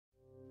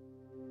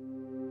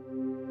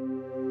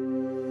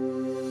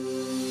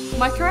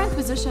My current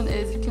position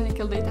is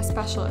clinical data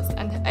specialist,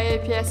 and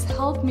AAPS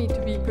helped me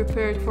to be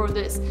prepared for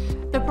this.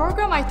 The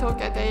program I took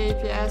at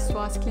AAPS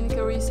was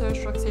clinical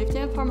research, drug safety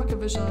and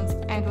pharmacovigilance,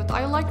 and what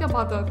I liked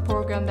about the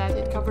program that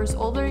it covers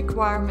all the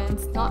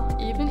requirements,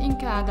 not even in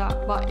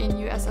Canada, but in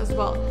US as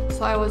well.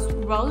 So I was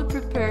well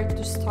prepared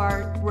to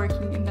start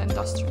working in the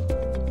industry.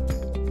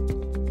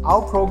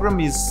 Our program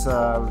is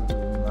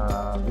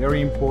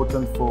very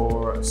important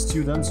for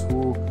students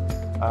who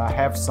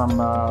have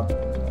some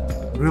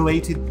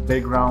related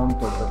background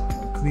of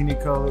the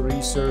clinical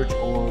research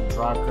or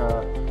drug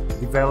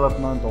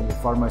development or the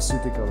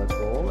pharmaceutical at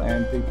all,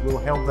 and it will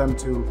help them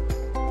to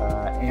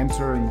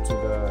enter into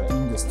the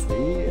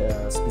industry,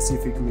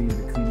 specifically in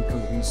the clinical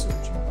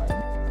research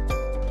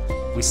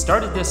environment. We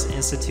started this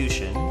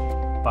institution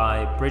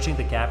by bridging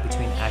the gap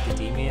between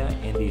academia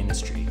and the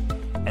industry.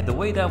 And the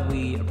way that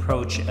we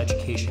approach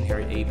education here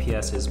at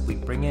AAPS is we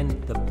bring in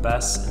the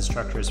best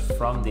instructors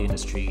from the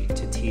industry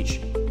to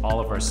teach all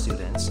of our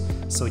students.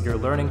 So you're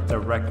learning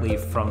directly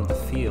from the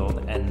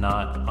field and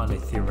not on a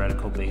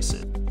theoretical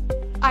basis.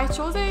 I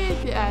chose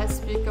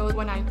AAPS because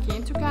when I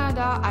came to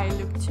Canada, I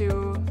looked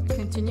to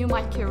continue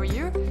my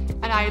career,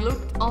 and I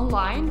looked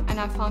online and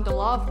I found a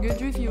lot of good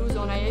reviews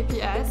on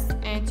AAPS,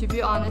 and to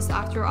be honest,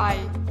 after I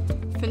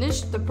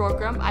finished the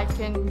program, I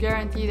can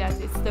guarantee that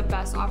it's the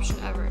best option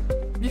ever.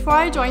 Before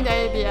I joined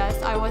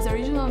AAPS, I was a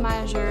regional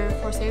manager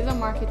for sales and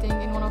marketing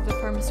in one of the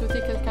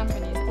pharmaceutical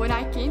companies. When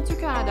I came to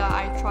Canada,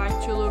 I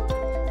tried to look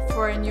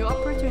for a new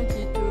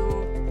opportunity to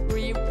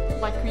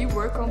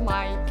rework on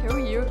my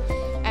career,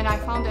 and I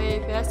found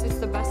AAPS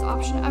is the best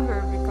option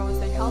ever because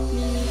they helped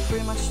me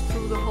pretty much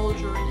through the whole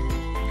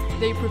journey.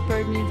 They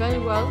prepared me very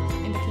well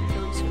in the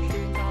clinical research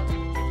here in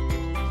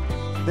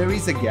Canada. There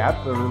is a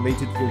gap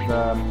related with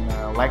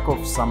lack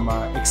of some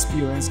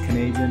experience,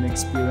 Canadian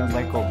experience,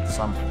 lack of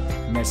some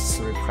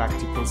necessary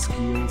practical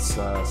skills,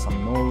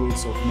 some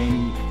knowledge of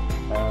many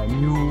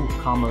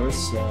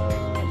newcomers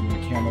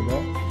in Canada,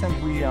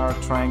 and we are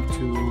trying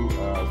to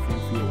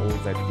fulfill all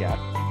that gap.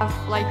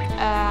 I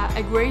have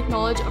a great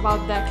knowledge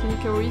about the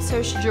clinical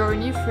research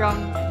journey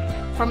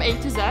from A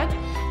to Z.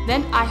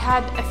 Then I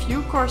had a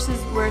few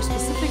courses were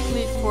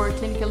specifically for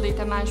clinical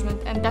data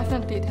management, and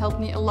definitely it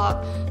helped me a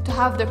lot to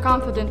have the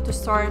confidence to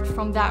start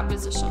from that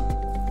position.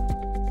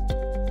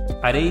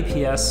 At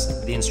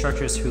AAPS, the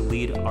instructors who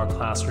lead our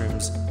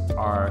classrooms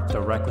are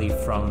directly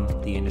from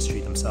the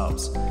industry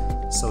themselves.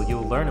 So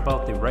you'll learn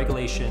about the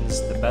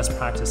regulations, the best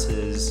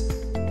practices,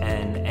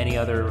 and any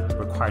other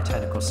required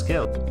technical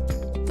skill.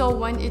 So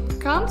when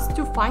it comes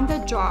to find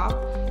a job,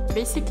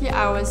 basically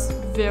I was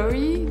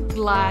very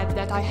glad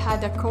that I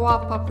had a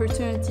co-op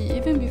opportunity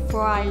even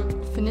before I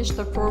finished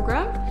the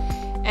program,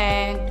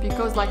 and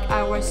because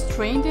I was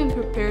trained and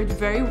prepared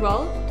very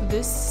well to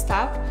this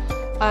step,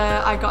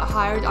 I got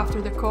hired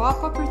after the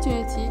co-op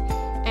opportunity,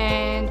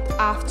 and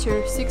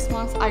after 6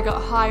 months I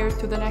got hired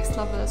to the next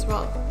level as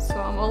well. So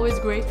I'm always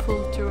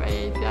grateful to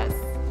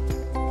AAPS.